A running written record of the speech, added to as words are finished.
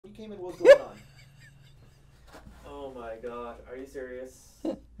came in. What's going on? Oh my gosh, are you serious?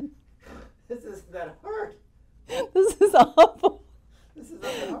 This is that hard. This is awful. This is not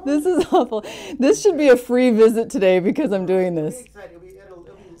that hard. This is awful. This should be a free visit today because I'm doing this. It'll be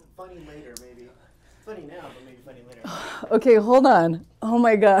funny later, maybe. Funny now, but maybe funny later. Okay, hold on. Oh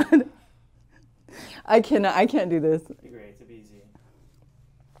my God. I can't do this. It'll be great. It'll be easy.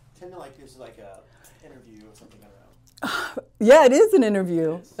 Pretend like this is like a interview or something. I don't know. Yeah, it is an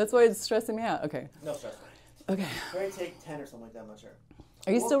interview. It is. That's why it's stressing me out. Okay. No stress. Okay. Maybe take 10 or something like that. I'm not sure.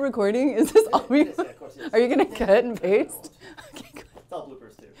 Are you still recording? Is this all we? It is, yeah, of course it is. Are you gonna cut and paste? Okay, good. It's all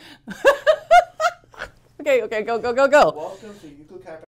bloopers too. Okay, go. Welcome to Euclid Chiropractic.